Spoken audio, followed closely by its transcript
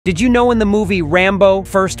Did you know in the movie Rambo: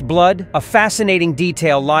 First Blood, a fascinating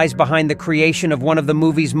detail lies behind the creation of one of the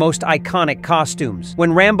movie's most iconic costumes?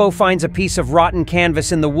 When Rambo finds a piece of rotten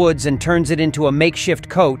canvas in the woods and turns it into a makeshift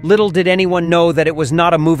coat, little did anyone know that it was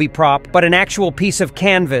not a movie prop, but an actual piece of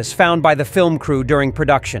canvas found by the film crew during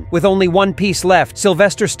production. With only one piece left,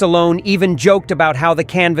 Sylvester Stallone even joked about how the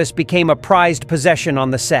canvas became a prized possession on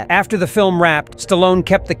the set. After the film wrapped, Stallone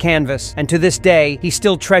kept the canvas, and to this day, he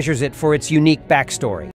still treasures it for its unique backstory.